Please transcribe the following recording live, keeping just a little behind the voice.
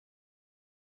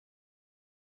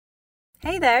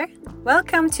Hey there!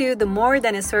 Welcome to the More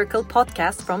Than a Circle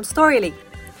podcast from Storyly.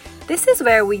 This is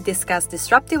where we discuss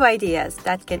disruptive ideas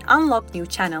that can unlock new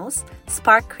channels,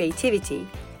 spark creativity,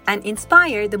 and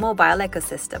inspire the mobile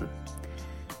ecosystem.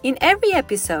 In every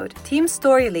episode, Team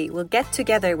Storyly will get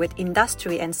together with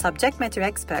industry and subject matter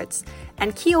experts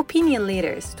and key opinion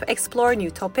leaders to explore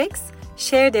new topics,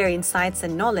 share their insights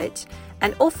and knowledge,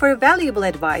 and offer valuable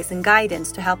advice and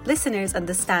guidance to help listeners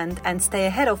understand and stay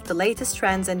ahead of the latest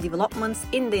trends and developments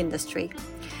in the industry.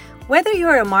 Whether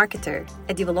you're a marketer,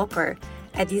 a developer,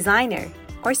 a designer,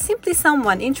 or simply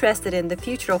someone interested in the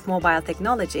future of mobile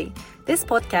technology, this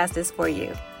podcast is for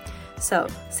you. So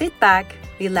sit back,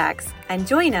 relax, and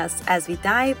join us as we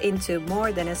dive into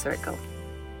More Than a Circle.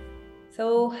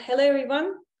 So hello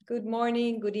everyone. Good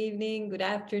morning, good evening, good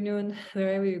afternoon,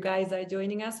 wherever you guys are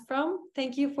joining us from.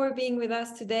 Thank you for being with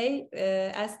us today.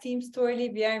 As Team Storyly,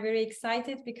 we are very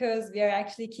excited because we are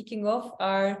actually kicking off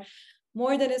our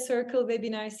More Than a Circle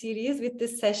webinar series with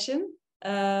this session.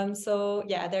 There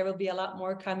will be a lot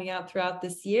more coming out throughout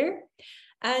this year.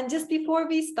 And just before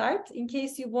we start, in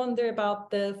case you wonder about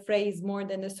the phrase more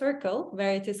than a circle,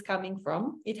 where it is coming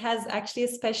from, it has actually a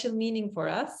special meaning for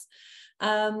us.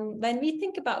 When we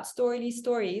think about Storyly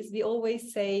stories, we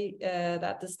always say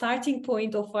that the starting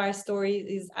point of our story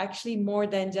is actually more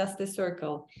than just a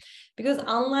circle. Because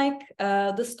unlike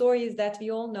the stories that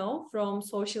we all know from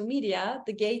social media,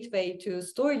 the gateway to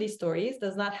Storyly stories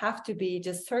does not have to be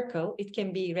just circle. It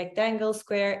can be rectangle,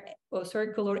 square, or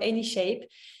circle, or any shape.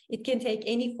 It can take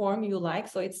any form you like,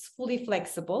 so it's fully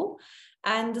flexible.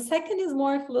 And the second is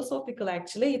more philosophical,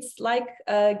 actually. It's like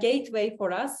a gateway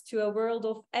for us to a world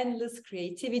of endless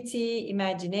creativity,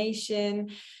 imagination,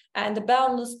 and the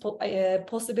boundless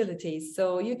possibilities.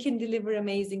 So you can deliver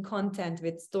amazing content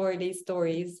with Storyly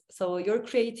stories. So your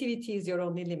creativity is your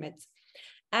only limit.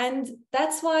 And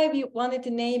that's why we wanted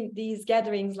to name these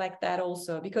gatherings like that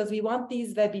also, because we want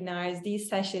these webinars, these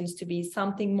sessions to be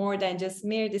something more than just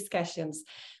mere discussions.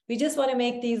 We just want to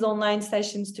make these online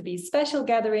sessions to be special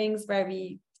gatherings where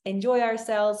we enjoy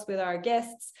ourselves with our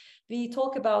guests. We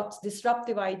talk about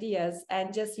disruptive ideas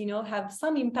and just, have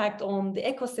some impact on the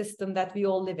ecosystem that we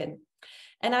all live in.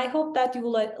 And I hope that you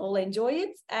will all enjoy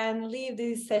it and leave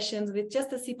these sessions with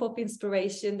just a sip of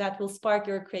inspiration that will spark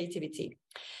your creativity.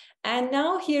 And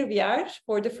now here we are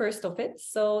for the first of it.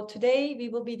 So today we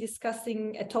will be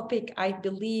discussing a topic I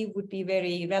believe would be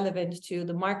very relevant to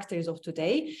the marketers of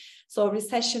today. So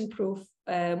recession-proof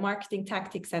marketing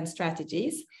tactics and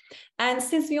strategies. And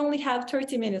since we only have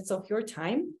 30 minutes of your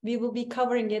time, we will be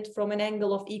covering it from an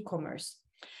angle of e-commerce.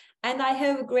 And I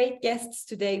have great guests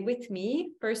today with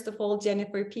me. First of all,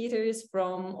 Jennifer Peters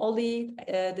from OLLY,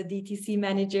 the DTC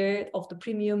manager of the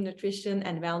premium nutrition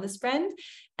and wellness brand,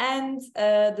 and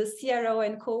the CRO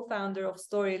and co-founder of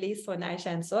Storyly,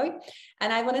 Şensoy.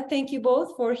 And I want to thank you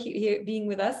both for being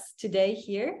with us today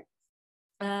here.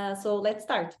 So let's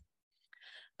start.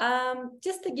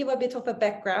 Just to give a bit of a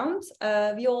background,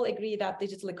 we all agree that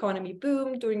digital economy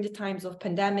boomed during the times of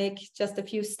pandemic. Just a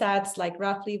few stats, like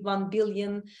roughly 1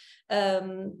 billion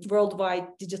worldwide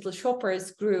digital shoppers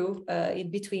grew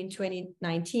in between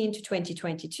 2019 to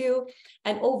 2022.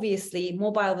 And obviously,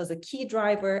 mobile was a key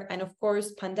driver. And of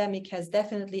course, pandemic has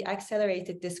definitely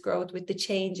accelerated this growth with the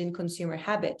change in consumer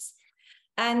habits.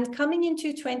 And coming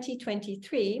into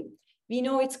 2023, we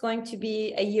know it's going to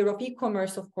be a year of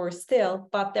e-commerce, of course, still,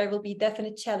 but there will be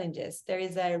definite challenges. There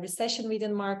is a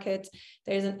recession-ridden market,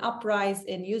 there is an uprise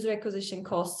in user acquisition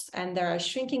costs, and there are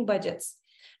shrinking budgets.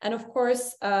 And of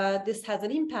course, this has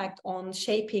an impact on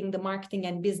shaping the marketing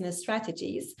and business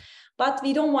strategies. But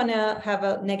we don't want to have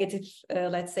a negative,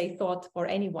 thought for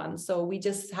anyone. So we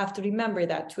just have to remember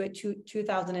that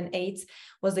 2008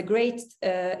 was a great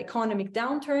economic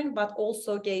downturn, but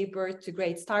also gave birth to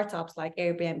great startups like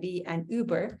Airbnb and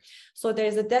Uber. So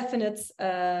there's a definite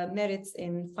merits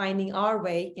in finding our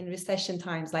way in recession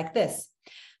times like this.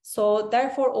 So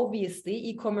therefore, obviously,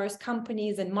 e-commerce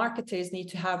companies and marketers need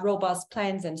to have robust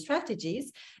plans and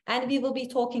strategies. And we will be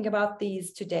talking about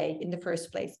these today in the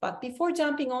first place. But before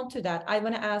jumping on to that, I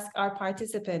want to ask our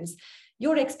participants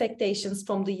your expectations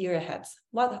from the year ahead.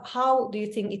 How do you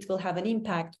think it will have an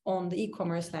impact on the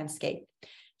e-commerce landscape?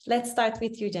 Let's start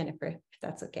with you, Jennifer, if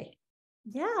that's okay.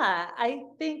 Yeah, I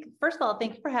think, first of all,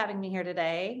 thank you for having me here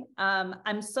today.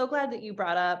 I'm so glad that you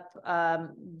brought up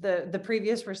the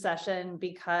previous recession,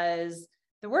 because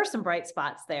there were some bright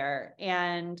spots there.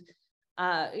 And,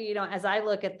 as I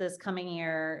look at this coming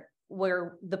year,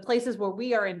 where the places where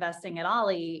we are investing at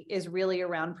OLLY is really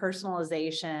around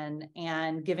personalization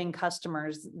and giving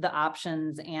customers the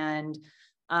options and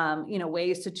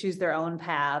ways to choose their own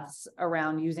paths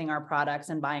around using our products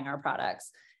and buying our products.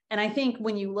 And I think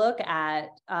when you look at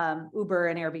Uber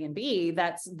and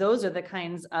Airbnb, those are the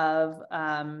kinds of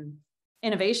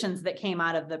innovations that came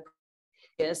out of the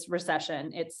previous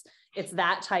recession. It's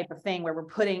that type of thing where we're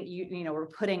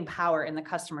putting power in the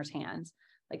customer's hands.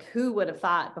 Like, who would have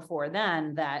thought before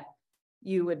then that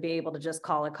you would be able to just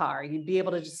call a car, you'd be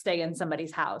able to just stay in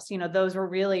somebody's house? Those were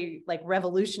really like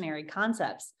revolutionary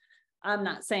concepts. I'm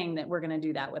not saying that we're going to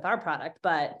do that with our product,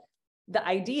 but the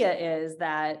idea is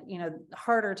that,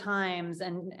 harder times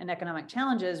and economic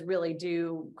challenges really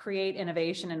do create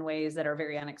innovation in ways that are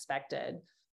very unexpected.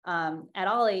 At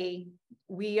OLLY,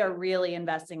 we are really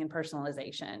investing in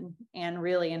personalization and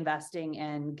really investing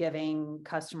in giving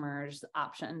customers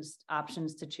options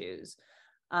to choose.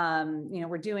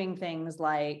 We're doing things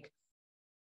like,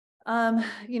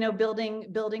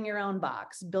 building your own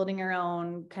box, building your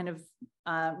own kind of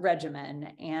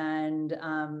regimen, and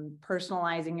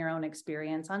personalizing your own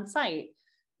experience on site.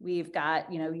 We've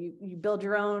got, you build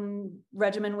your own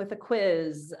regimen with a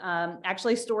quiz.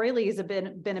 Actually, Storyly has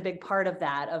been a big part of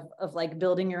that, of like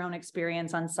building your own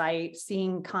experience on site,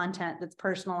 seeing content that's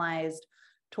personalized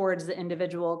towards the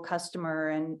individual customer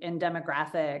and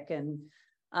demographic. And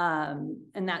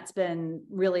that's been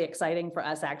really exciting for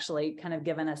us, actually, kind of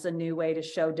given us a new way to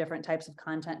show different types of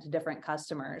content to different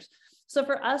customers. So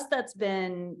for us, that's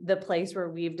been the place where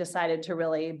we've decided to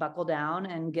really buckle down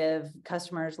and give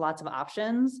customers lots of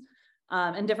options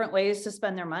and different ways to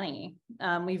spend their money.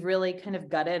 We've really kind of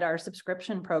gutted our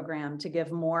subscription program to give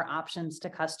more options to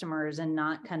customers and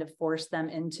not kind of force them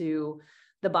into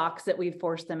the box that we've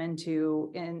forced them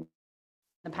into in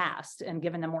the past, and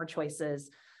given them more choices.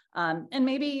 And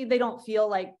maybe they don't feel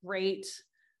like great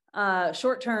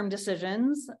short-term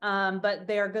decisions, but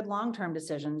they are good long-term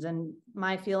decisions. And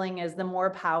my feeling is the more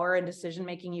power and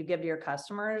decision-making you give to your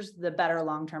customers, the better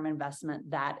long-term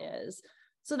investment that is.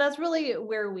 So that's really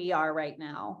where we are right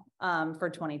now for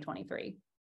 2023.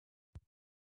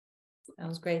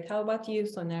 Sounds great. How about you,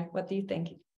 Soner? What do you think?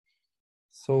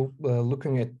 So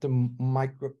looking at the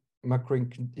macro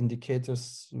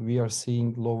indicators, we are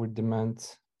seeing lower demand,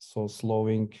 so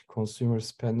slowing consumer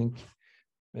spending.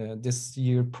 This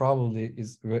year probably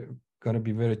is going to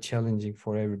be very challenging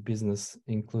for every business,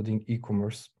 including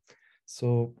e-commerce.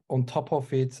 So on top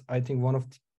of it, I think one of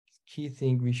the key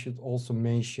things we should also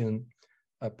mention,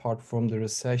 apart from the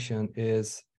recession,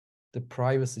 is the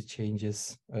privacy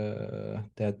changes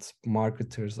that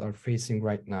marketers are facing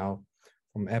right now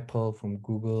from Apple, from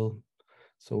Google.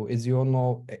 So as you all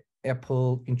know,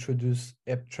 Apple introduced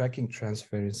app tracking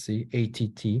transparency,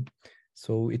 ATT.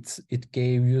 So it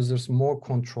gave users more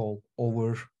control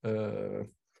over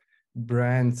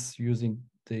brands using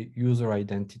the user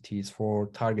identities for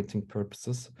targeting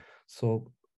purposes. So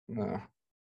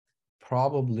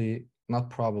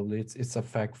it's a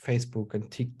fact, Facebook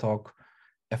and TikTok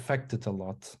affected a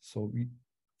lot. So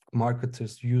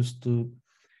marketers used to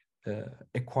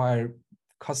acquire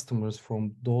customers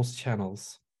from those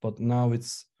channels, but now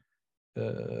it's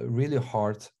really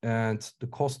hard, and the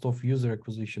cost of user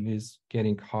acquisition is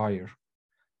getting higher.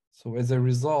 So as a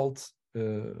result,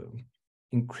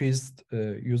 increased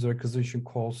user acquisition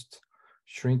cost,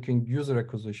 shrinking user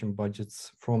acquisition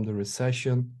budgets from the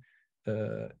recession,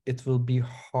 it will be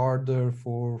harder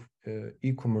for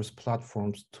e-commerce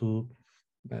platforms to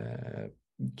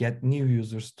get new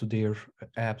users to their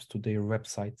apps, to their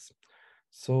websites.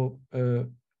 So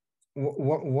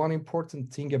one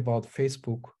important thing about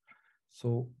Facebook,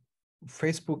 so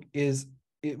Facebook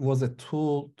was a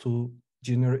tool to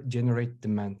generate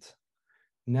demand.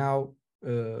 Now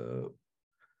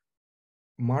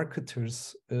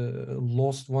marketers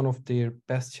lost one of their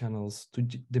best channels to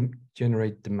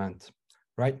generate demand.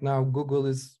 Right now, Google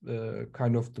is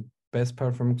kind of the best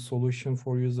performing solution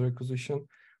for user acquisition,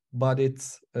 but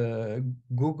it's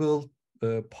Google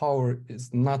power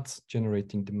is not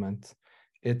generating demand.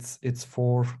 It's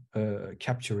for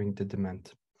capturing the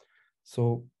demand.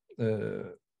 So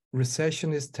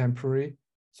recession is temporary,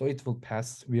 so it will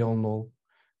pass, we all know.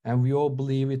 And we all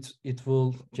believe it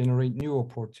will generate new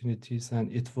opportunities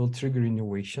and it will trigger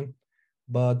innovation.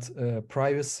 But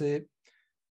privacy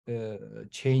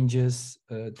changes,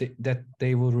 that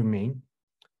they will remain.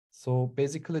 So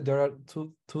basically there are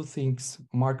two things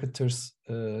marketers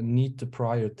need to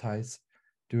prioritize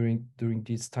during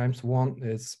these times. One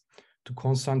is to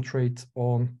concentrate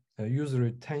on user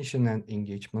retention and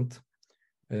engagement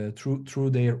through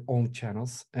their own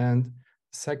channels. And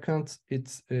second,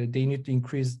 it's they need to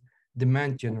increase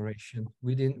demand generation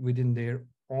within their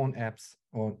own apps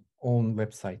or own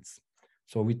websites.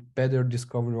 So with better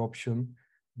discovery option,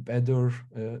 better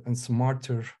and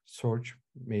smarter search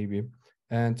maybe,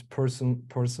 and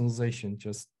personalization,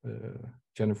 just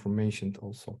Jennifer mentioned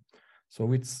also. So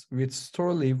with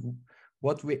Storyly,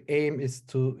 what we aim is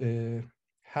to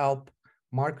help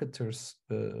marketers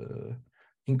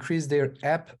increase their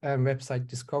app and website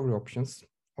discovery options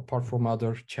apart from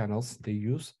other channels they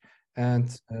use,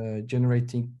 and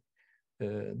generating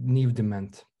new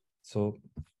demand. So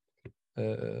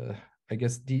I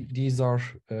guess these are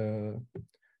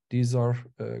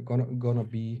gonna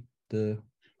be the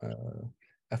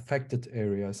affected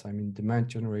areas. I mean, demand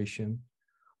generation,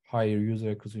 higher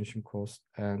user acquisition cost,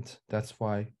 and that's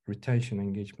why retention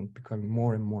engagement becoming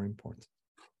more and more important.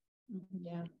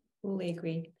 Yeah, fully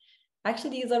agree.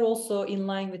 Actually, these are also in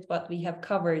line with what we have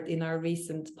covered in our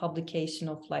recent publication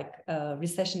of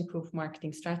recession-proof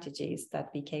marketing strategies that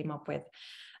we came up with.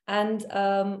 And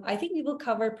I think we will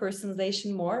cover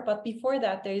personalization more. But before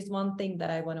that, there is one thing that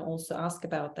I want to also ask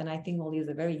about. And I think OLLY is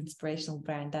a very inspirational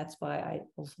brand. That's why I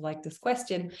also like this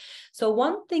question. So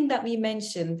one thing that we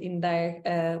mentioned in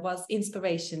there was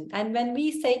inspiration. And when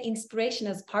we say inspiration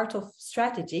as part of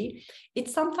strategy, it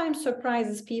sometimes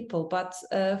surprises people. But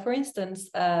for instance,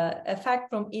 a fact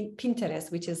from Pinterest,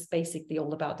 which is basically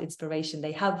all about inspiration.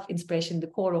 They have inspiration in the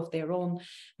core of their own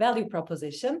value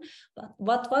proposition.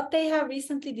 But what they have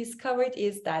recently discovered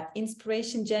is that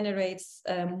inspiration generates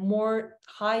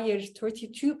higher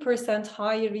 32%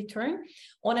 higher return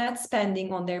on ad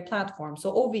spending on their platform.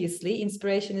 So obviously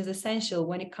inspiration is essential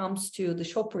when it comes to the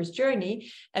shopper's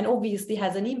journey, and obviously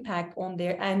has an impact on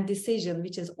their end decision,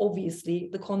 which is obviously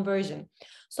the conversion.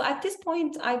 So at this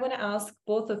point, I want to ask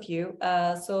both of you,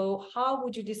 so how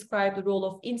would you describe the role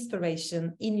of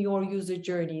inspiration in your user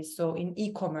journey? So in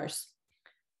e-commerce,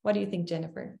 what do you think,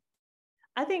 Jennifer?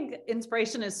 I think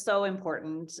inspiration is so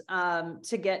important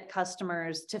to get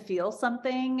customers to feel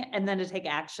something and then to take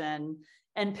action.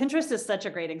 And Pinterest is such a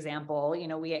great example. You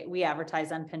know, we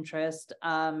advertise on Pinterest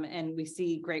and we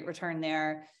see great return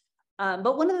there.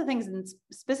 But one of the things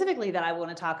specifically that I want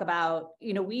to talk about,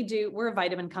 you know, we're a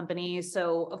vitamin company.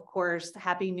 So of course,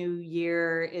 Happy New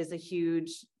Year is a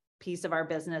huge piece of our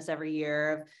business every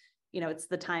year. You know, it's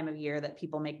the time of year that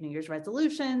people make New Year's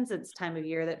resolutions. It's time of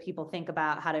year that people think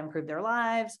about how to improve their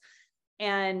lives.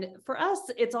 And for us,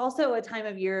 it's also a time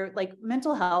of year, like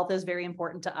mental health is very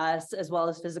important to us as well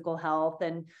as physical health.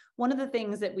 And one of the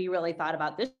things that we really thought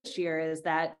about this year is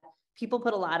that people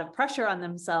put a lot of pressure on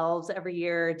themselves every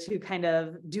year to kind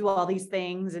of do all these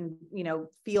things and, you know,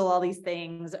 feel all these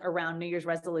things around New Year's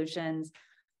resolutions.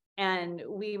 And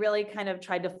we really kind of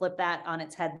tried to flip that on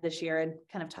its head this year and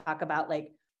kind of talk about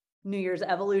like New Year's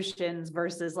evolutions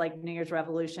versus like New Year's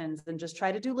revolutions, and just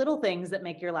try to do little things that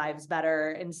make your lives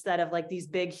better instead of like these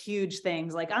big, huge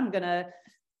things like I'm gonna,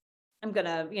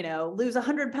 you know, lose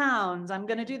 100 pounds. I'm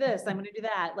going to do this. I'm going to do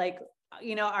that. Like,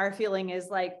 you know, our feeling is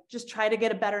like, just try to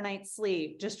get a better night's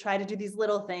sleep. Just try to do these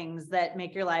little things that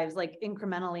make your lives like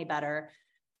incrementally better.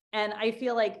 And I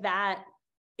feel like that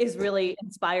is really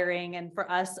inspiring. And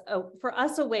for us,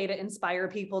 a way to inspire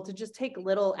people to just take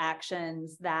little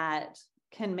actions that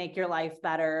can make your life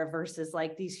better versus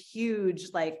like these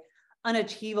huge, like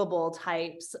unachievable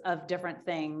types of different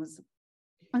things.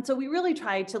 And so we really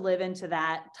tried to live into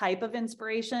that type of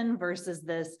inspiration versus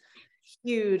this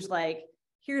huge, like,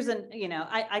 here's you know,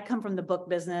 I come from the book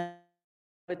business.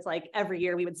 It's like every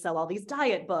year we would sell all these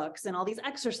diet books and all these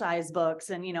exercise books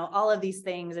and, you know, all of these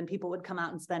things. And people would come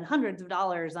out and spend hundreds of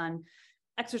dollars on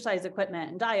exercise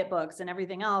equipment and diet books and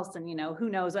everything else. And, you know, who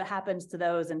knows what happens to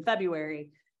those in February.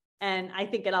 And I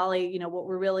think at OLLY, you know, what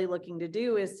we're really looking to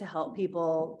do is to help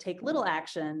people take little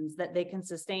actions that they can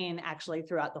sustain actually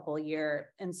throughout the whole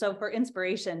year. And so for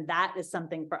inspiration, that is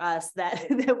something for us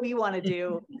that we want to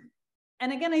do.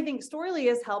 And again, I think Storyly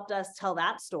has helped us tell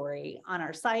that story on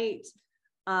our site,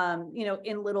 you know,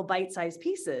 in little bite-sized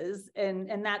pieces.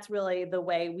 And that's really the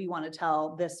way we want to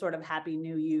tell this sort of Happy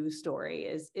New You story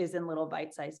is in little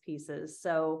bite-sized pieces.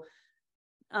 So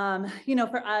you know,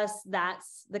 for us,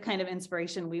 that's the kind of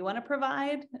inspiration we want to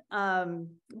provide.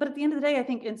 But at the end of the day, I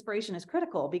think inspiration is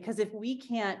critical, because if we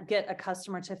can't get a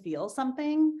customer to feel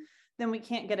something, then we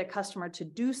can't get a customer to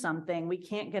do something. We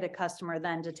can't get a customer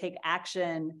then to take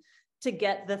action to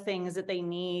get the things that they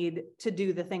need to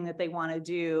do the thing that they want to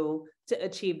do to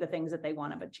achieve the things that they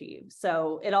want to achieve.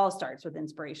 So it all starts with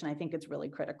inspiration. I think it's really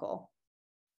critical.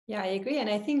 Yeah, I agree. And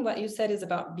I think what you said is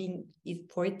about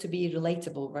for it to be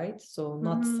relatable, right? So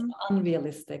not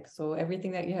unrealistic. So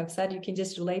everything that you have said, you can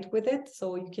just relate with it.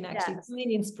 So you can actually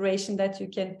find inspiration that you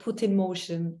can put in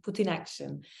motion, put in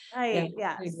action. Right.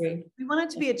 Yeah, yes. I agree. We want it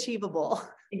to be achievable.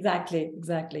 Exactly.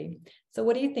 So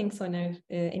what do you think, Sonia?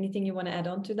 Anything you want to add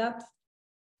on to that?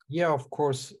 Yeah, of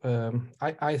course.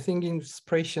 I think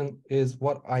inspiration is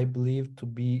what I believe to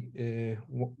be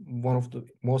one of the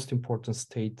most important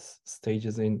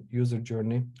stages in user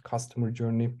journey, customer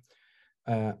journey.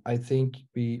 I think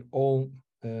we all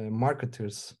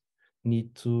marketers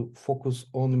need to focus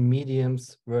on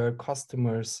mediums where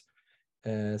customers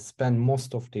spend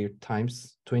most of their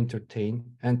times to entertain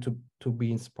and to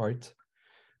be inspired.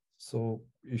 So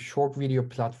short video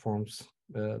platforms,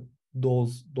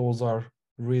 those are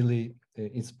really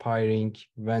inspiring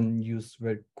when used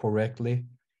very correctly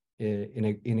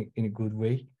in a good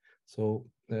way. So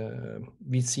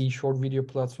we see short video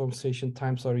platform session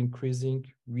times are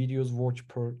increasing. Videos watched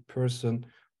per person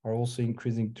are also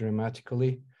increasing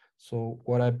dramatically. So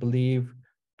what I believe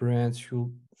brands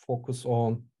should focus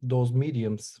on those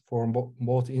mediums for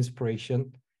both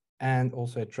inspiration and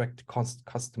also attract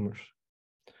customers.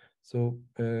 So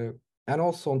and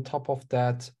also on top of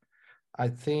that, I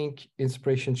think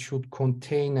inspiration should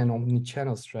contain an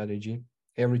omni-channel strategy.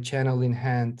 Every channel in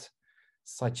hand,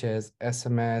 such as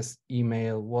SMS,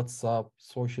 email, WhatsApp,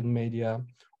 social media,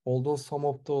 although some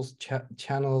of those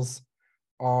channels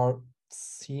are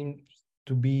seen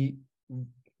to be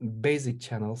basic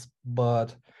channels,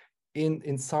 but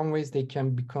in some ways they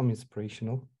can become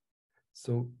inspirational.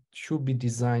 So should be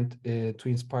designed to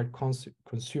inspire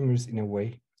consumers in a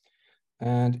way.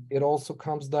 And it also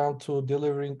comes down to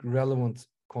delivering relevant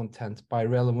content. By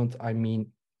relevant, I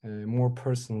mean more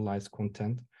personalized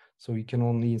content. So you can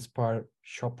only inspire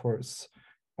shoppers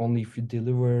only if you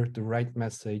deliver the right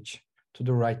message to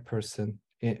the right person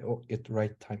at the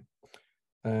right time.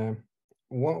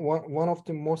 One of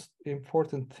the most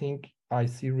important thing I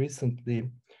see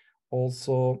recently,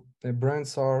 also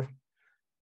brands are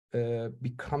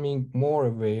becoming more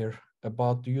aware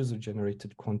about the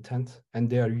user-generated content, and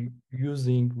they are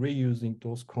reusing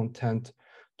those content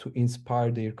to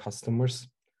inspire their customers.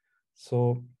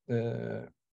 So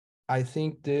I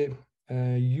think the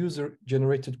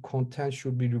user-generated content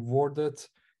should be rewarded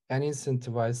and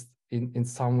incentivized in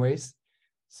some ways.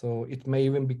 So it may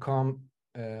even become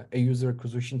a user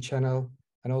acquisition channel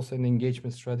and also an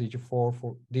engagement strategy for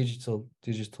digital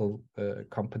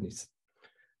companies.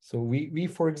 So we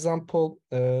for example,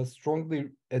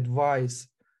 strongly advise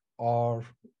our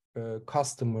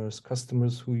customers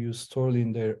who use Storyly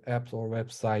in their app or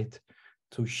website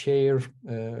to share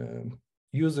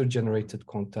user-generated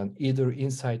content either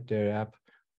inside their app,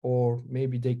 or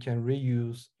maybe they can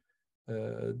reuse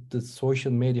the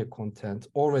social media content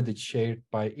already shared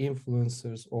by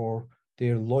influencers or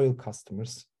their loyal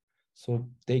customers. So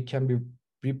they can be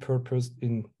repurposed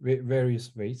in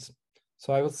various ways.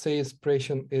 So I would say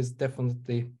inspiration is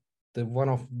definitely one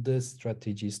of the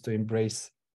strategies to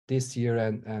embrace this year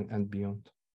and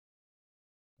beyond.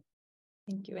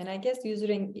 Thank you. And I guess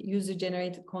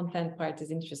user-generated content part is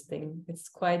interesting. It's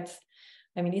quite,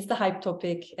 I mean, it's the hype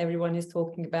topic. Everyone is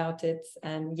talking about it.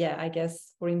 And yeah, I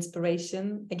guess for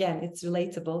inspiration, again, it's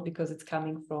relatable because it's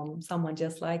coming from someone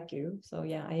just like you. So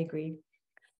yeah, I agree.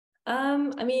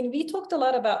 I mean, we talked a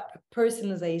lot about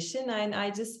personalization, and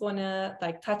I just want to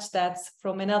touch that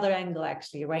from another angle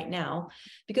actually right now,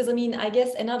 because I mean, I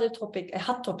guess another topic, a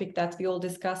hot topic that we all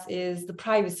discuss is the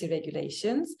privacy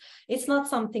regulations. It's not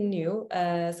something new,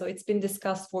 so it's been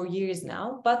discussed for years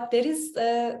now, but there is,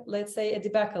 let's say, a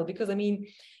debacle, because I mean,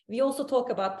 we also talk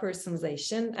about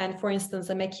personalization. And for instance,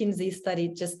 a McKinsey study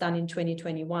just done in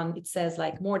 2021, it says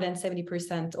more than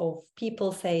 70% of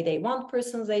people say they want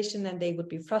personalization and they would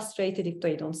be frustrated if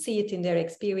they don't see it in their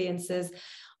experiences.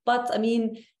 But I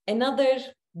mean, another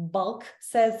bulk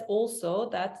says also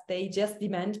that they just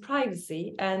demand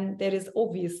privacy, and there is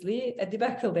obviously a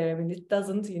debacle there. I mean, it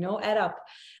doesn't, add up.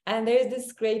 And there's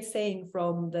this great saying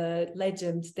from the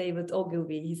legend David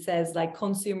Ogilvy. He says,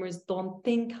 consumers don't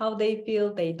think how they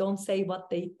feel, they don't say what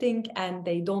they think, and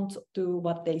they don't do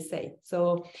what they say.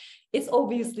 So it's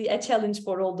obviously a challenge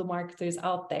for all the marketers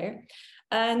out there.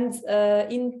 And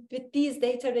with these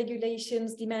data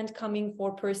regulations, demand coming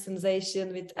for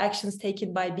personalization, with actions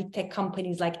taken by big tech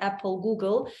companies like Apple,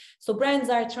 Google, so brands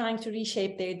are trying to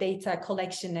reshape their data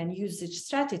collection and usage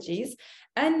strategies.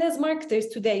 And as marketers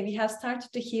today, we have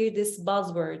started to hear this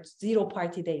buzzword,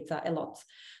 zero-party data, a lot.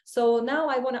 So now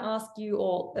I want to ask you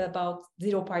all about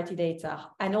zero-party data,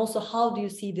 and also how do you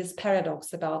see this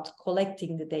paradox about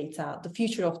collecting the data, the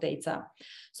future of data?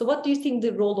 So what do you think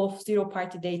the role of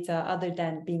zero-party data, other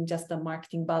than being just a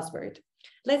marketing buzzword?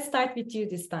 Let's start with you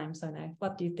this time, Soner.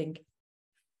 What do you think?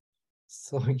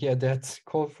 So yeah, that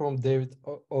quote from David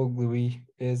Ogilvy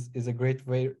is a great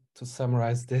way to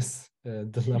summarize this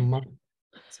dilemma.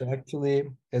 So actually,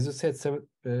 as you said,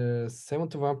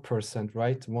 71%,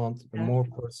 right, want a more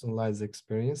personalized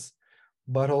experience.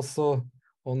 but also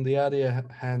on the other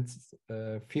hand,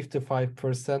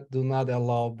 55% do not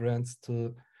allow brands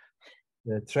to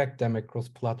track them across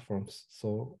platforms.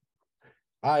 So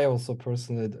I also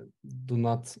personally do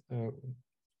not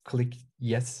click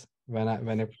yes when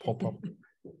a pop-up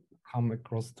come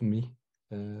across to me.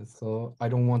 So I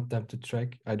don't want them to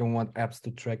track. I don't want apps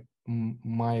to track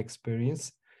my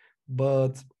experience.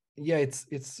 But yeah,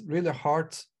 it's really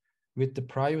hard with the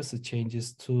privacy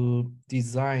changes to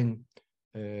design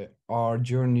our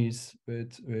journeys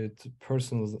with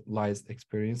personalized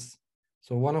experience.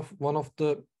 So one of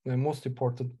the most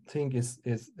important thing is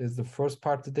the first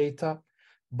party data,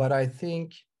 but I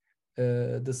think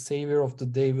the savior of the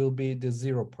day will be the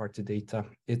zero party data.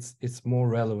 It's more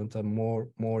relevant and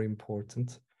more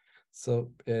important.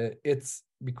 So it's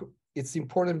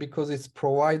important because it's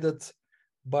provided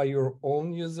by your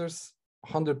own users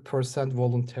 100%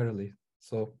 voluntarily.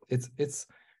 So it's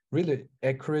really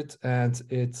accurate and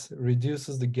it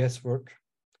reduces the guesswork.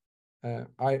 There's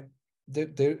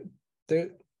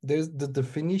the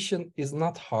definition is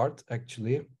not hard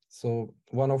actually. So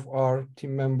one of our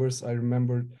team members, I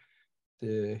remember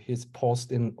his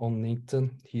post on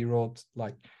LinkedIn. He wrote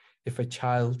like, if a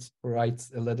child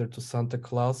writes a letter to Santa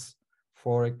Claus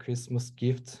for a Christmas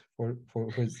gift for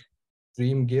his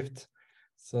dream gift,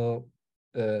 so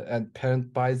and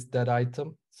parent buys that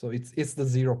item, so it's the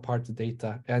zero party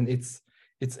data and it's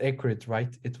accurate,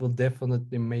 right? It will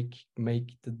definitely make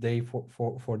the day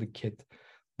for the kid.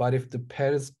 But if the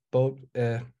parents bought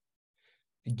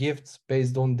gifts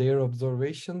based on their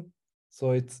observation,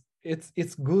 so it's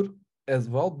good as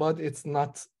well, but it's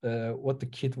not what the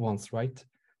kid wants, right?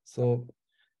 So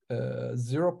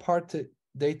zero party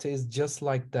data is just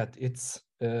like that.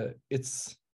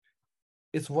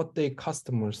 It's what their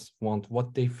customers want,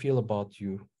 what they feel about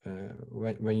you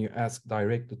when you ask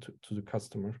directly to the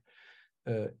customer.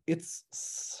 It's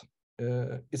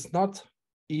not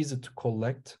easy to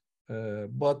collect,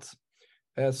 but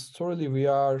as Storyly, we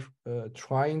are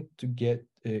trying to get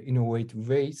innovative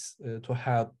ways to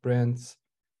help brands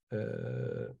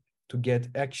to get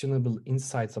actionable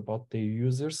insights about their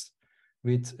users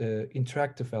with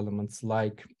interactive elements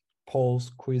like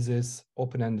polls, quizzes,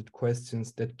 open-ended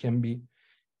questions that can be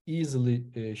easily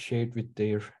shared with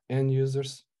their end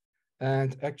users.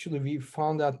 And actually, we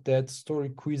found out that story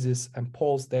quizzes and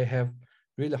polls, they have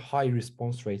really high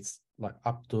response rates, like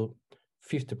up to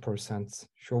 50%,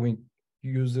 showing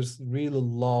users really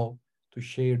love to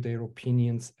share their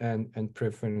opinions and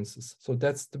preferences. So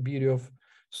that's the beauty of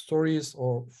stories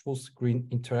or full screen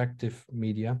interactive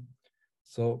media.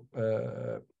 So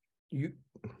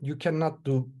you cannot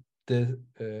do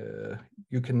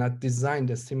you cannot design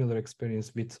the similar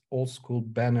experience with old school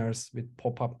banners with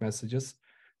pop-up messages.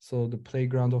 So the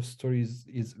playground of stories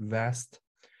is vast,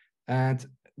 and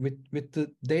with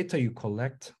the data you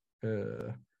collect,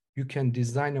 you can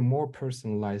design a more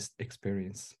personalized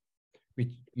experience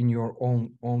in your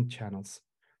own channels.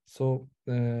 So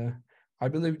I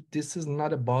believe this is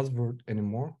not a buzzword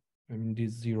anymore. I mean,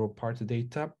 this zero party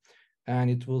data, and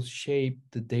it will shape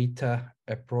the data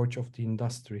approach of the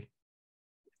industry.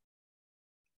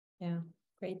 Yeah,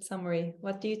 great summary.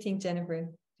 What do you think, Jennifer?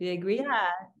 Do you agree? Yeah,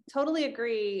 totally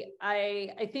agree.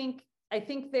 I think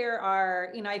there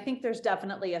are, I think there's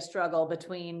definitely a struggle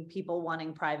between people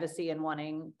wanting privacy and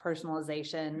wanting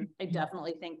personalization. I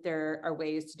definitely think there are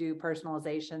ways to do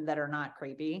personalization that are not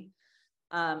creepy.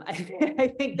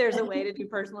 I think there's a way to do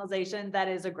personalization that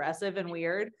is aggressive and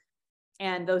weird,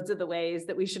 and those are the ways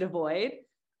that we should avoid.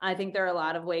 I think there are a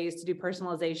lot of ways to do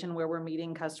personalization where we're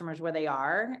meeting customers where they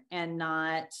are and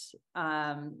not,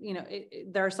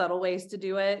 there are subtle ways to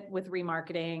do it with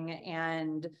remarketing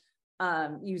and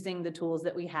using the tools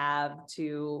that we have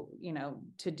to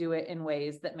do it in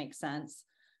ways that make sense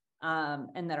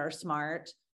and that are smart.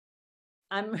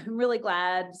 I'm really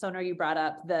glad, Sonar, you brought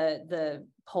up the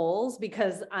polls,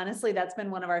 because honestly, that's been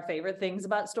one of our favorite things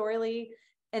about Storyly.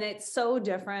 And it's so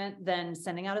different than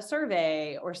sending out a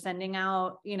survey or sending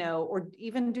out, or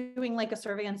even doing like a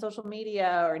survey on social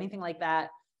media or anything like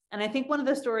that. And I think one of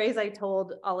the stories I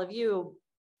told all of you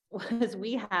was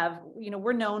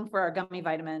we're known for our gummy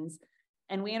vitamins,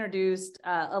 and we introduced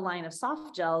a line of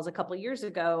soft gels a couple of years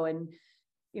ago. And,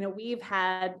 we've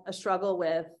had a struggle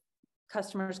with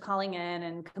customers calling in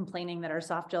and complaining that our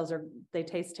soft gels they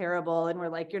taste terrible. And we're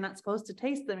like, you're not supposed to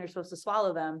taste them, you're supposed to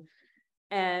swallow them.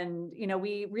 And,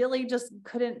 we really just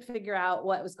couldn't figure out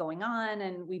what was going on.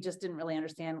 And we just didn't really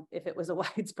understand if it was a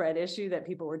widespread issue that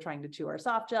people were trying to chew our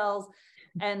soft gels.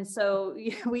 And so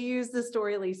we used the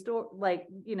Storyly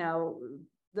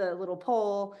the little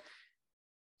poll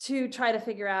to try to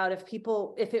figure out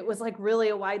if it was like really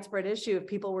a widespread issue, if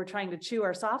people were trying to chew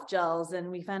our soft gels. And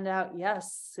we found out,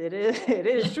 yes, it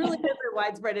is truly a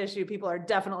widespread issue. People are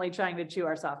definitely trying to chew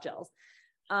our soft gels.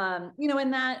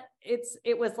 And that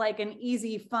it was like an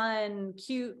easy, fun,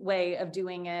 cute way of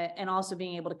doing it. And also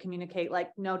being able to communicate like,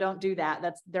 no, don't do that.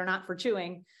 They're not for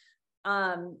chewing.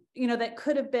 That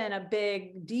could have been a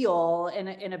big deal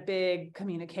in a big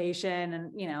communication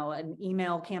and, an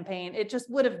email campaign. It just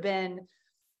would have been,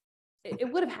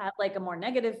 it would have had like a more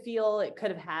negative feel. It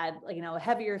could have had, a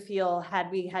heavier feel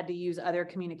had we had to use other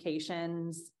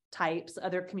communications types,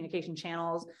 other communication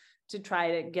channels to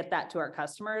try to get that to our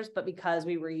customers. But because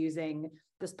we were using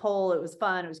this poll, it was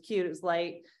fun, it was cute, it was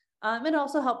light. It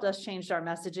also helped us change our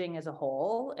messaging as a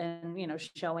whole and,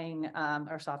 showing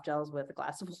our soft gels with a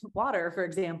glass of water, for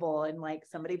example, and like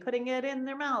somebody putting it in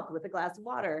their mouth with a glass of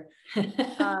water.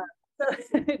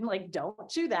 Like, don't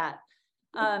chew that.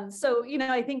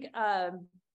 I think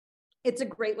it's a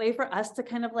great way for us to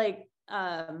kind of like,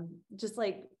 just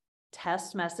like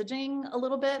test messaging a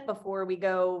little bit before we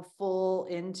go full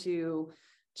into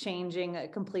changing a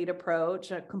complete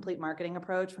marketing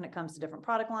approach when it comes to different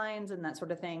product lines and that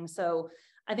sort of thing. So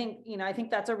I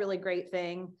think that's a really great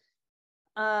thing.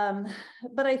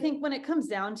 But I think when it comes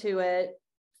down to it,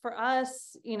 for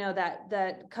us,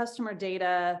 that customer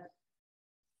data,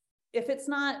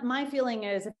 my feeling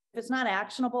is if it's not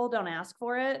actionable, don't ask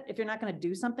for it. If you're not going to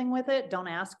do something with it, don't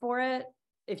ask for it.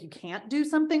 If you can't do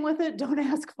something with it, don't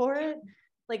ask for it.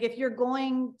 Like if you're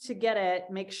going to get it,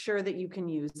 make sure that you can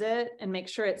use it and make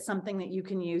sure it's something that you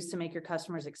can use to make your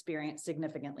customers' experience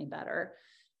significantly better.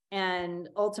 And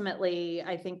ultimately,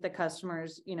 I think the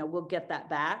customers, will get that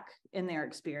back in their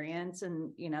experience.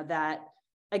 And, that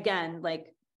again,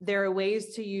 like there are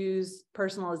ways to use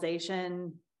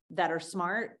personalization that are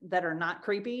smart, that are not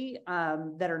creepy,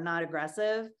 that are not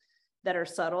aggressive, that are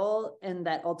subtle, and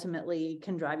that ultimately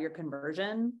can drive your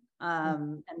conversion.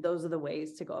 And those are the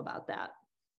ways to go about that.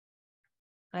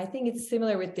 I think it's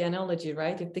similar with the analogy,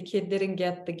 right? If the kid didn't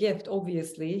get the gift,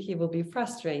 obviously he will be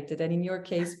frustrated. And in your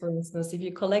case, for instance, if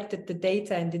you collected the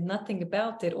data and did nothing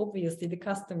about it, obviously the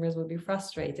customers will be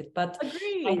frustrated. But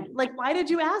agreed. Like, why did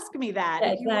you ask me that?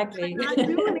 Yeah, if you exactly. not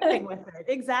do anything with it?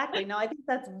 Exactly. No, I think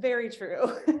that's very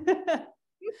true.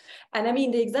 And I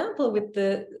mean, the example with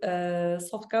the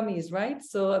soft gummies, right?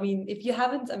 So, I mean, if you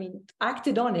haven't,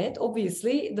 acted on it,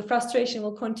 obviously the frustration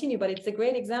will continue, but it's a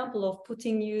great example of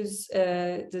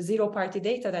the zero-party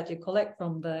data that you collect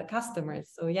from the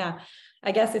customers. So yeah,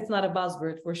 I guess it's not a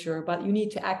buzzword for sure, but you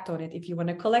need to act on it. If you want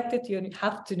to collect it, you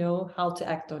have to know how to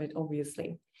act on it,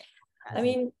 obviously.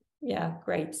 Yeah,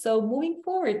 great. So moving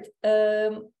forward,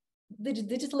 the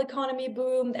digital economy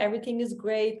boomed, everything is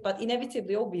great, but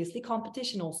inevitably, obviously,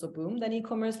 competition also boomed. And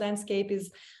e-commerce landscape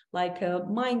is like a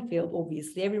minefield,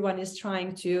 obviously. Everyone is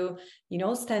trying to,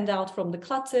 stand out from the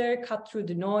clutter, cut through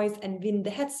the noise, and win the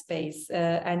headspace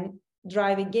and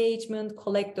drive engagement,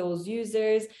 collect those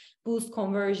users, boost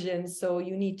conversion. So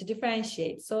you need to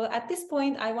differentiate. So at this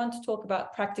point, I want to talk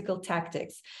about practical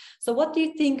tactics. So what do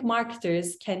you think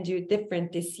marketers can do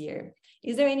different this year?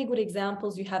 Is there any good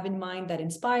examples you have in mind that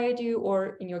inspired you?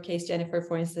 Or in your case, Jennifer,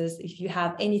 for instance, if you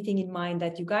have anything in mind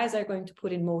that you guys are going to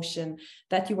put in motion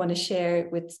that you want to share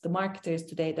with the marketers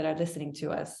today that are listening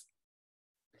to us?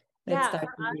 Let's start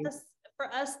with you.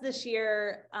 For us this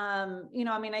year,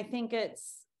 I think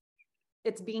it's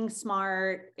being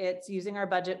smart, it's using our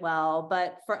budget well,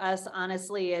 but for us,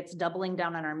 honestly, it's doubling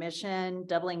down on our mission,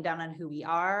 doubling down on who we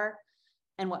are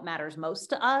and what matters most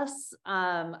to us,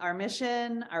 our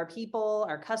mission, our people,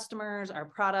 our customers, our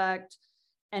product,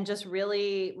 and just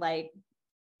really like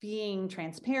being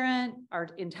transparent, our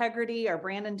integrity, our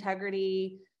brand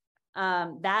integrity.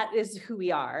 That is who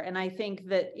we are. And I think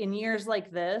that in years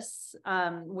like this,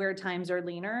 where times are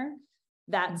leaner,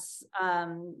 those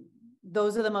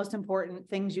are the most important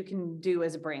things you can do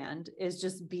as a brand, is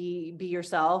just be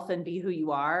yourself and be who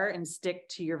you are and stick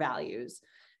to your values.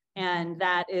 And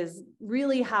that is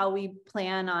really how we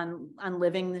plan on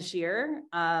living this year,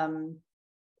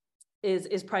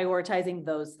 is prioritizing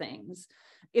those things.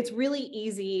 It's really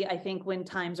easy, I think, when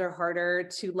times are harder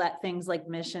to let things like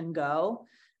mission go.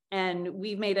 And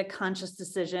we've made a conscious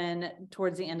decision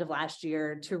towards the end of last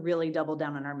year to really double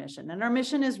down on our mission. And our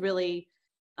mission is really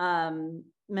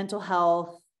mental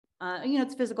health.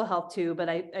 It's physical health too, but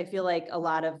I feel like a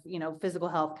lot of, physical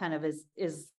health kind of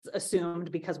is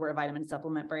assumed because we're a vitamin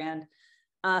supplement brand.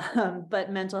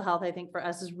 But mental health, I think for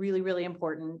us is really, really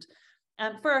important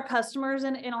for our customers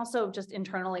and also just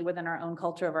internally within our own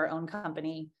culture of our own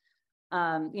company.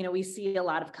 We see a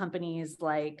lot of companies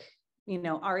like,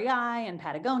 REI and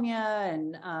Patagonia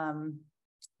and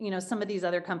some of these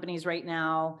other companies right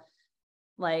now,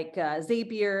 like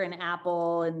Zapier and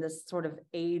Apple, in this sort of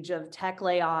age of tech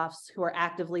layoffs, who are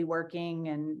actively working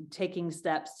and taking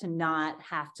steps to not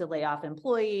have to lay off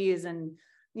employees. And,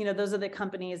 those are the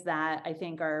companies that I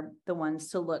think are the ones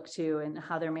to look to, and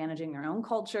how they're managing their own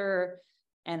culture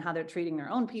and how they're treating their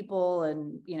own people.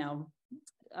 And,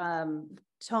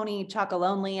 Tony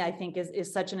Chocolonely, I think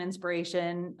is such an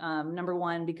inspiration. Number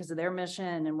one, because of their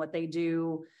mission and what they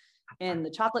do in the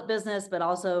chocolate business, but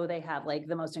also they have like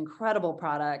the most incredible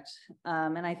product.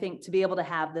 And I think to be able to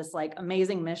have this like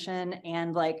amazing mission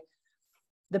and like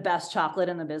the best chocolate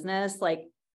in the business, like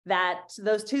that,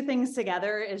 those two things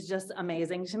together is just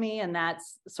amazing to me. And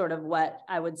that's sort of what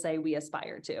I would say we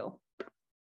aspire to.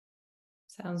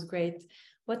 Sounds great.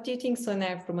 What do you think,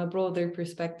 Soner, from a broader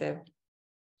perspective?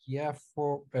 Yeah,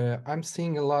 I'm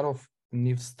seeing a lot of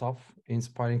new stuff,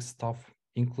 inspiring stuff,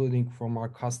 including from our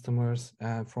customers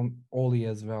and from OLLY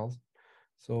as well.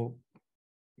 So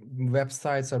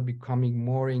websites are becoming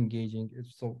more engaging.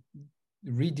 So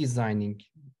redesigning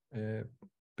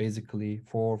basically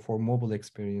for mobile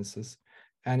experiences.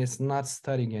 And it's not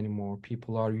static anymore.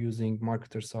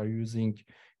 Marketers are using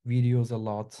videos a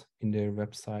lot in their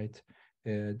website.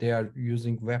 They are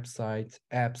using website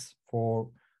apps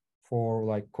for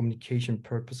like communication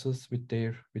purposes with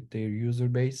their user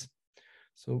base.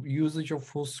 So usage of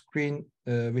full screen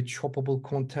with shoppable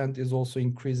content is also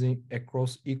increasing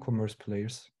across e-commerce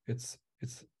players. It's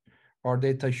our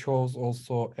data shows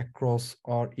also across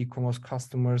our e-commerce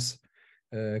customers,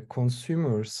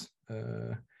 consumers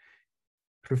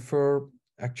prefer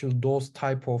actually those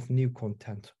type of new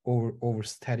content over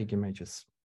static images.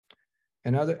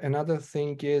 Another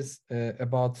thing is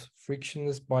about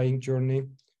frictionless buying journey.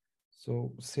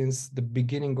 So since the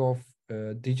beginning of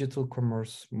digital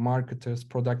commerce, marketers,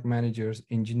 product managers,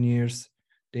 engineers,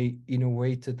 they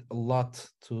innovated a lot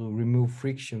to remove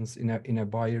frictions in a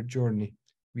buyer journey.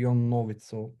 We all know it.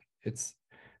 So it's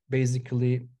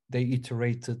basically they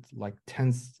iterated like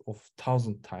tens of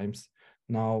thousands times.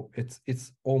 Now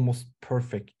it's almost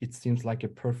perfect. It seems like a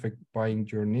perfect buying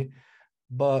journey.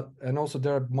 And also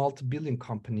there are multi-billion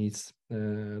companies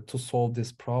to solve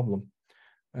this problem.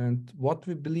 And what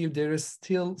we believe, there is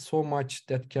still so much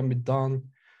that can be done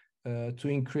to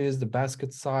increase the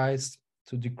basket size,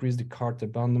 to decrease the cart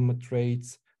abandonment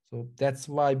rates. So that's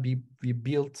why we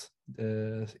built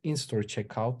in-store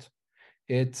checkout.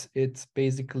 It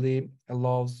basically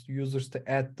allows users to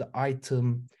add the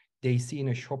item they see in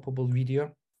a shoppable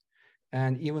video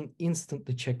and even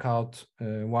instantly check out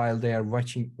while they are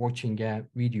watching a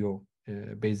video,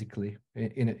 basically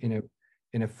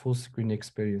in a full screen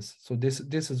experience. So this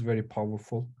is very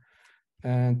powerful.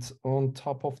 And on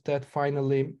top of that,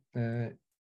 finally,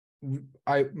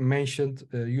 I mentioned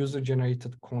user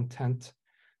generated content.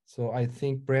 So I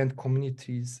think brand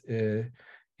communities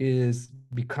is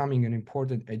becoming an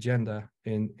important agenda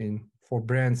for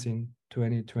brands in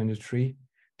 2023.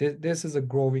 This is a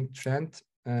growing trend.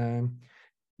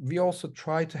 We also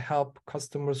try to help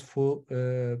customers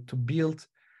to build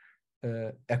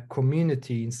a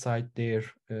community inside their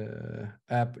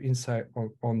app, inside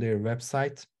on their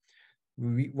website.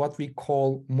 What we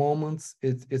call moments.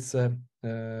 It's a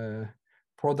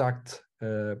product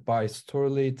by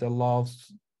Storyly. It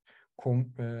allows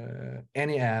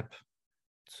any app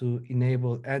to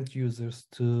enable end users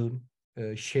to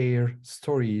share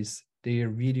stories, their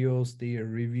videos, their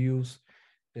reviews,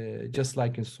 just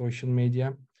like in social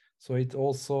media. So it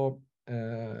also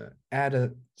add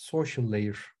a social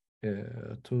layer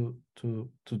to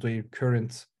their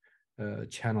current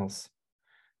channels.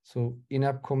 So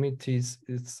in-app communities,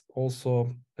 it's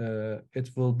also it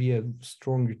will be a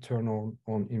strong return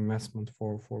on investment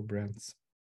for brands.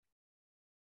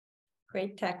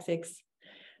 Great tactics.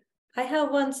 I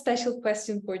have one special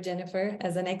question for Jennifer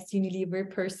as an ex-Unilever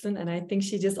person, and I think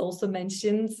she just also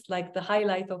mentions like the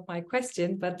highlight of my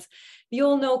question, but we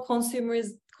all know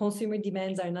consumer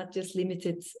demands are not just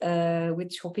limited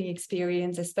with shopping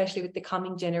experience, especially with the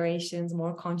coming generations,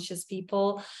 more conscious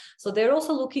people. So they're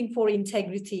also looking for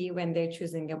integrity when they're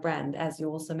choosing a brand, as you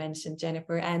also mentioned,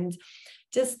 Jennifer. And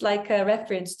just like a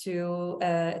reference to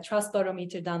a trust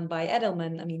barometer done by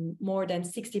Edelman, I mean, more than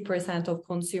 60% of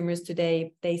consumers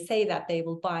today, they say that they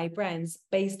will buy brands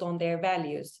based on their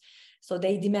values. So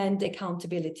they demand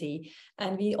accountability.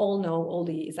 And we all know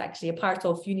OLLY is actually a part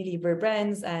of Unilever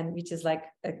Brands, and which is like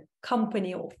a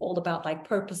company all about like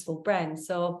purposeful brands.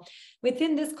 So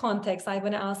within this context, I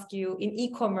want to ask you, in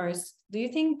e-commerce, do you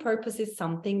think purpose is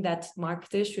something that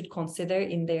marketers should consider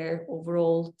in their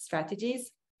overall strategies?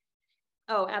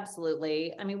 Oh,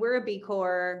 absolutely. I mean, we're a B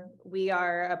Corp. We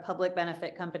are a public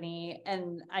benefit company.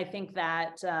 And I think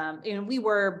that, we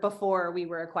were before we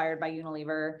were acquired by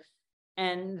Unilever,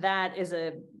 and that is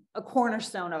a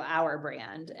cornerstone of our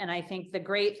brand. And I think the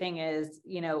great thing is,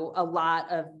 a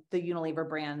lot of the Unilever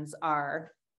brands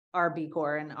are B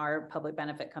Corp and are public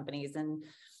benefit companies. And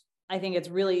I think it's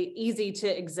really easy to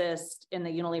exist in the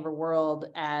Unilever world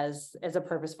as a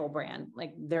purposeful brand.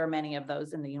 Like, there are many of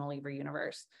those in the Unilever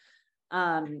universe.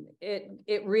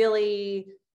 It really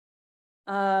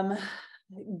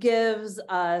gives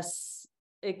us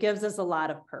a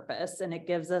lot of purpose, and it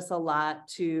gives us a lot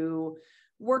to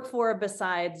work for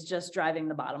besides just driving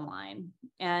the bottom line.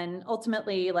 And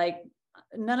ultimately, like,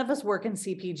 none of us work in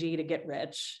CPG to get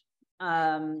rich.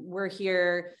 We're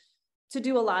here to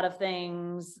do a lot of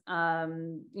things.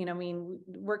 Working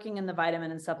in the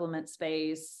vitamin and supplement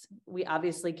space, we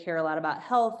obviously care a lot about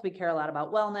health. We care a lot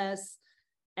about wellness.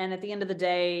 And at the end of the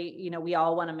day, we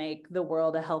all want to make the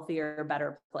world a healthier,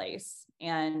 better place.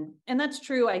 And that's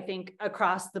true, I think,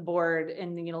 across the board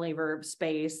in the Unilever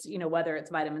space, whether it's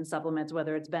vitamin supplements,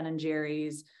 whether it's Ben and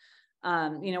Jerry's,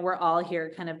 we're all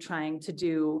here kind of trying to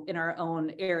do in our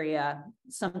own area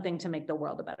something to make the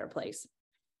world a better place.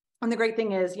 And the great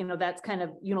thing is, that's kind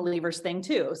of Unilever's thing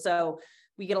too. So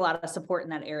we get a lot of support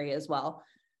in that area as well.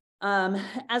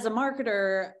 As a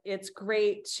marketer, it's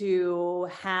great to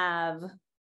have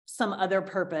some other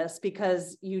purpose,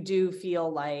 because you do feel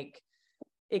like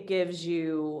it gives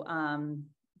you a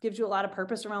lot of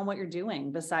purpose around what you're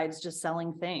doing besides just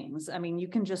selling things. I mean, you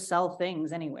can just sell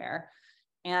things anywhere.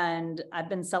 And I've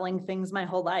been selling things my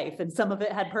whole life, and some of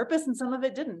it had purpose and some of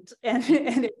it didn't. And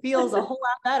it feels a whole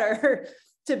lot better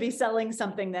to be selling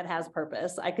something that has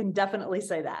purpose. I can definitely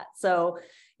say that. So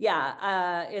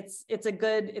yeah, it's a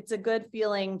good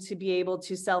feeling to be able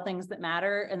to sell things that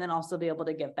matter, and then also be able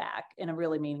to give back in a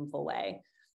really meaningful way,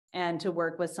 and to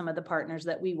work with some of the partners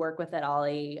that we work with at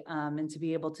OLLY, and to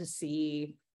be able to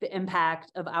see the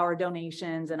impact of our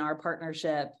donations and our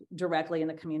partnership directly in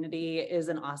the community is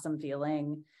an awesome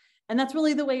feeling. And that's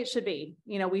really the way it should be.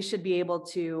 We should be able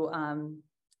to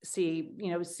see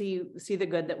the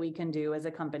good that we can do as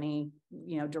a company,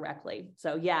 directly.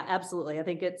 So yeah, absolutely. I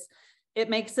think it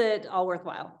makes it all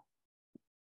worthwhile.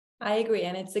 I agree.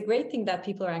 And it's a great thing that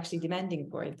people are actually demanding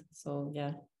for it. So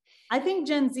yeah. I think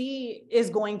Gen Z is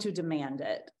going to demand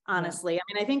it, honestly. Yeah.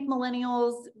 I mean, I think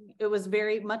millennials, it was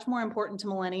very much more important to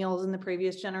millennials in the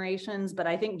previous generations, but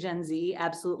I think Gen Z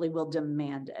absolutely will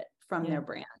demand it from their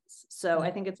brands. So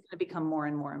I think it's going to become more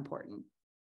and more important.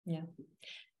 Yeah.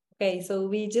 Okay, so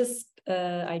we just,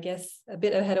 I guess, a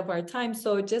bit ahead of our time.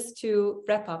 So just to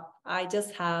wrap up, I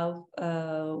just have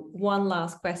one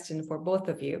last question for both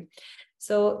of you.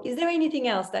 So is there anything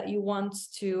else that you want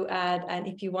to add? And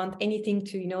if you want anything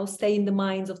to, stay in the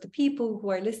minds of the people who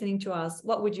are listening to us,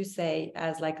 what would you say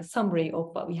as like a summary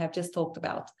of what we have just talked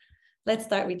about? Let's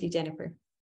start with you, Jennifer.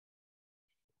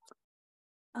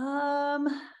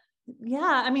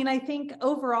 Yeah, I mean, I think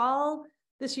overall,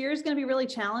 this year is going to be really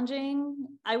challenging.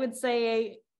 I would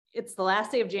say it's the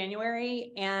last day of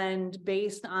January, and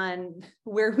based on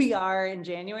where we are in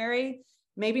January,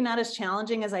 maybe not as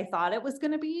challenging as I thought it was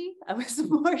going to be. I was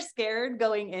more scared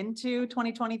going into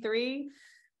 2023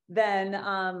 than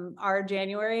our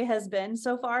January has been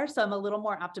so far. So I'm a little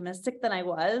more optimistic than I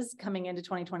was coming into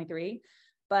 2023.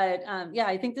 But yeah,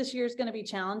 I think this year is going to be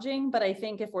challenging, but I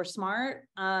think if we're smart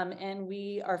and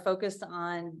we are focused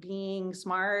on being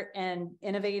smart and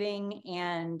innovating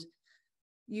and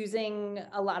using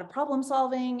a lot of problem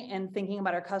solving and thinking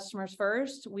about our customers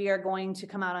first, we are going to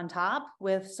come out on top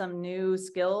with some new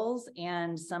skills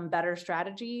and some better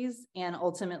strategies. And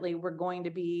ultimately, we're going to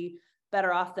be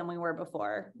better off than we were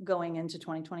before going into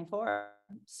 2024.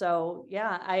 So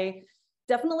yeah, I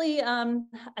definitely, I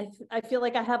feel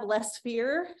like I have less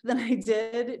fear than I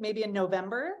did maybe in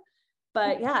November,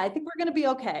 but yeah, I think we're going to be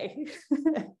okay.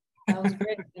 That was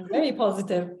great. Very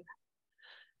positive.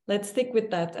 Let's stick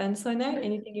with that. And Soner,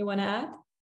 anything you want to add?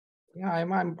 Yeah,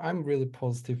 I'm really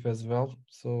positive as well.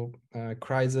 So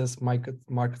crisis,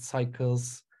 market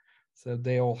cycles, so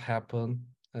they all happen.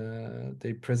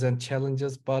 They present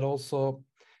challenges, but also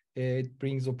it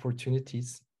brings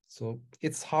opportunities. So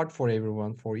it's hard for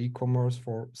everyone, for e-commerce,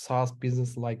 for SaaS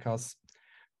business like us.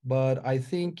 But I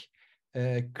think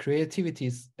creativity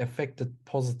is affected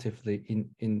positively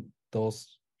in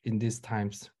these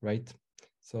times, right?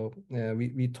 So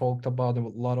we talked about a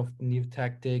lot of new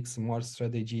tactics, more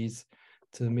strategies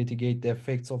to mitigate the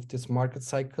effects of this market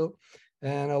cycle.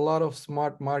 And a lot of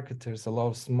smart marketers, a lot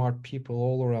of smart people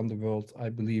all around the world, I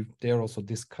believe they're also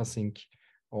discussing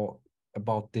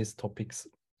about these topics.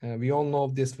 We all know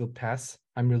this will pass.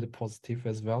 I'm really positive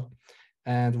as well.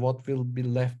 And what will be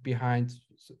left behind,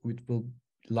 it will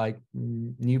like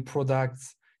new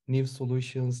products, new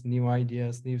solutions, new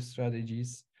ideas, new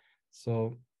strategies.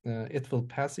 So it will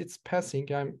pass. It's passing.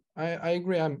 I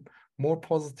agree. I'm more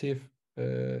positive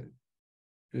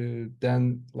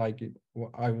than like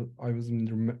I was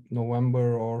in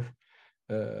November or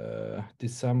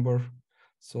December.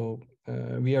 So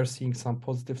we are seeing some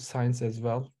positive signs as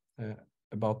well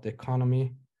about the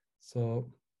economy. So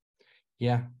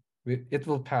yeah, it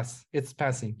will pass. It's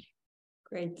passing.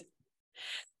 Great.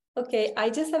 Okay, I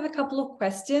just have a couple of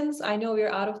questions. I know we're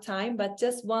out of time, but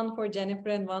just one for Jennifer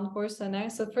and one for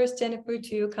Soner. So first, Jennifer,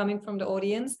 to you coming from the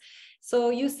audience.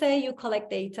 So you say you collect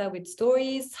data with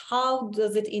stories. How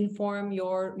does it inform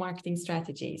your marketing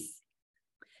strategies?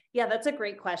 Yeah, that's a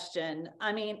great question.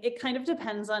 I mean, it kind of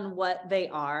depends on what they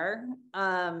are.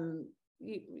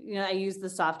 You know, I use the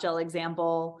soft gel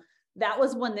example. That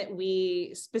was one that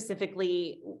we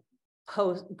specifically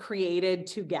created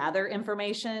to gather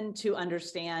information to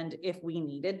understand if we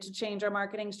needed to change our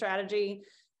marketing strategy.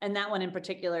 And that one in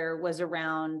particular was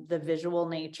around the visual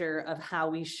nature of how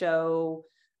we show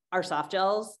our soft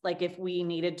gels. Like if we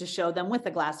needed to show them with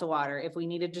a glass of water, if we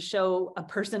needed to show a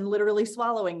person literally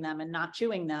swallowing them and not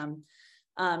chewing them,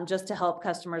 just to help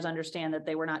customers understand that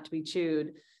they were not to be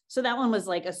chewed. So that one was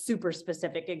like a super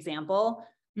specific example.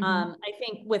 I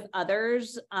think with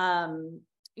others,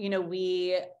 you know,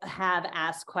 we have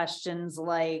asked questions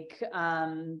like,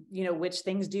 you know, which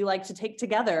things do you like to take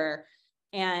together?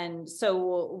 And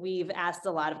so we've asked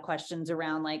a lot of questions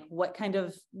around like, what kind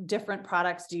of different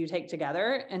products do you take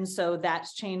together? And so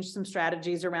that's changed some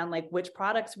strategies around like which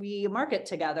products we market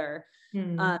together.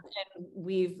 And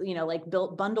we've, you know, like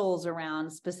built bundles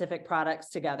around specific products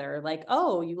together. Like,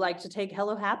 oh, you like to take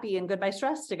Hello Happy and Goodbye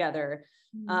Stress together.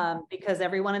 Because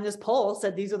everyone in this poll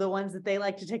said these are the ones that they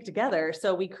like to take together.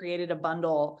 So we created a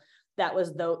bundle that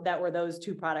was that were those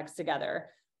two products together.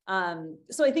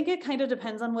 So I think it kind of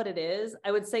depends on what it is.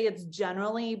 I would say it's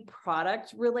generally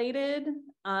product related,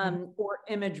 or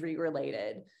imagery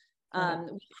related.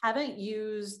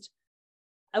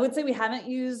 I would say we haven't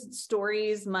used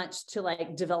stories much to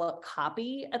like develop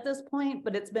copy at this point,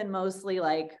 but it's been mostly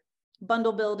like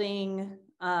bundle building,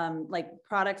 like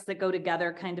products that go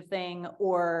together kind of thing,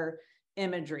 or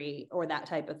imagery or that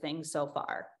type of thing so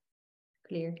far.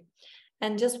 Clear.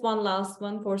 And just one last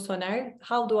one for Soner.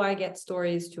 How do I get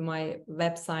stories to my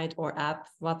website or app?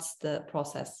 What's the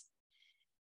process?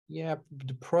 Yeah,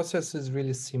 the process is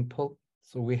really simple.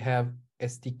 So we have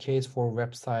SDKs for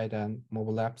website and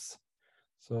mobile apps.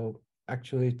 So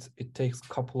actually it takes a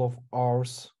couple of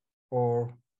hours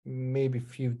or maybe a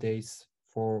few days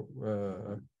for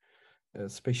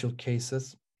special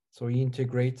cases. So you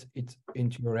integrate it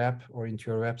into your app or into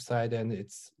your website and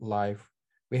it's live.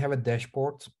 We have a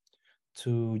dashboard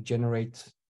to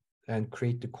generate and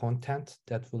create the content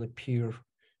that will appear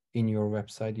in your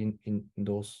website in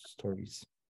those stories.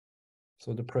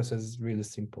 So the process is really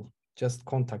simple. Just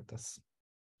contact us.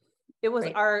 It was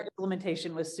our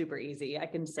implementation was super easy. I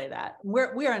can say that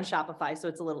we're on Shopify, so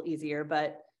it's a little easier,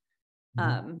 but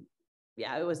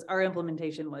yeah, it was our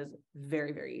implementation was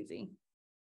very, very easy.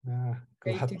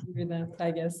 Great to hear that,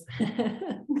 I guess.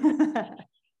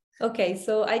 Okay,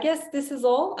 so I guess this is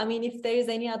all. I mean, if there is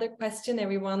any other question,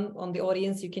 everyone on the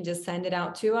audience, you can just send it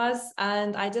out to us.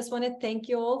 And I just want to thank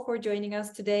you all for joining us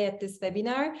today at this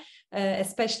webinar,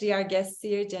 especially our guests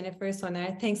here, Jennifer,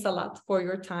 Soner. Thanks a lot for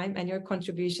your time and your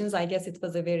contributions. I guess it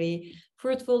was a very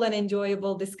fruitful and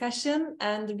enjoyable discussion.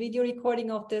 And the video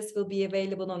recording of this will be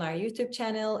available on our YouTube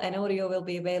channel, and audio will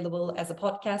be available as a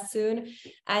podcast soon.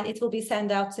 And it will be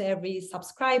sent out to every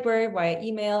subscriber via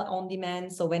email on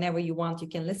demand. So whenever you want, you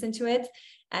can listen to it.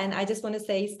 And I just want to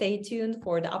say, stay tuned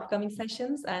for the upcoming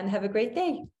sessions and have a great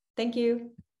day. Thank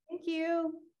you. Thank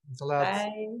you. Thanks a lot.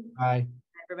 Bye. Bye.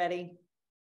 Everybody.